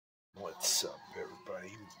What's up,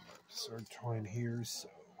 everybody? Sartwine here. So,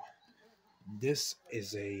 this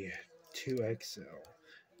is a 2XL.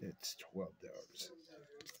 It's $12.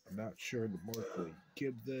 I'm not sure the market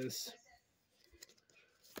give this.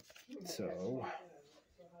 So,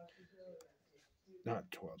 not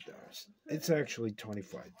 $12. It's actually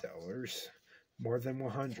 $25. More than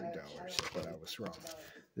 $100, but I was wrong.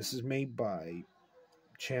 This is made by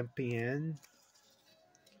Champion.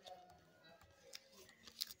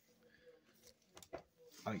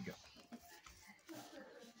 I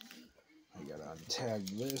gotta untag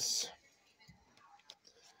this.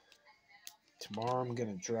 Tomorrow I'm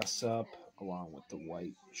gonna dress up along with the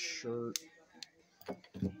white shirt.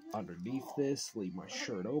 Underneath this, leave my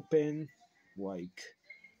shirt open, like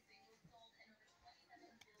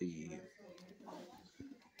I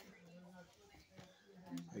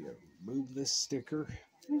gotta remove this sticker.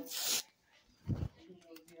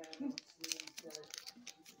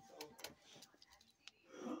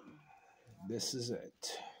 This is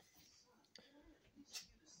it.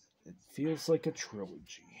 It feels like a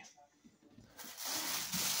trilogy.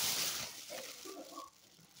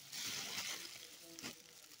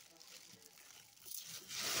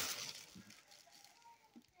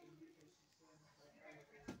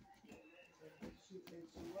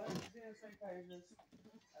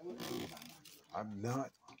 I'm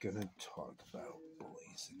not gonna talk about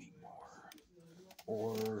bullies anymore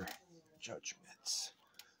or judgments.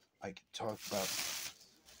 I can talk about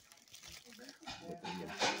what the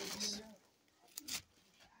is.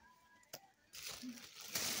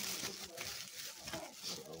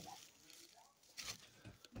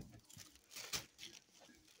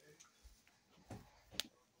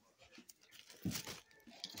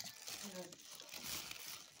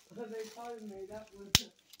 They probably made up with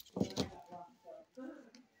it.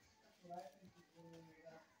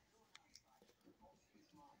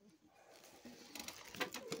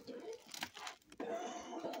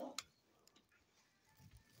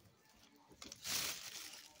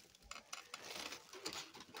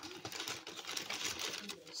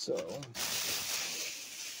 So,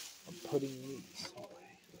 I'm putting these away.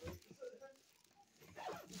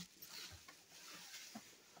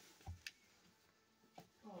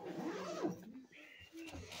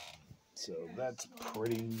 So that's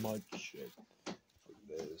pretty much it for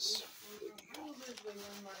this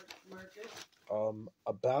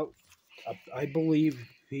video. I believe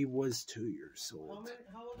he was 2 years old.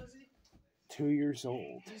 How old is he? 2 years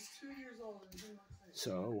old. He's 2 years old.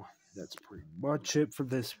 So that's pretty much it for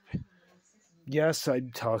this. Yes,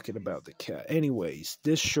 I'm talking about the cat. Anyways,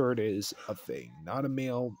 this shirt is a thing. Not a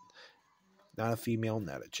male, not a female,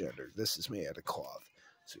 not a gender. This is made out of cloth.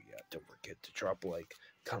 So yeah, don't forget to drop a like,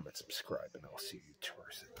 comment, subscribe, and I'll see you tomorrow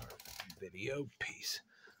in the video. Peace.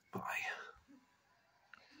 Bye.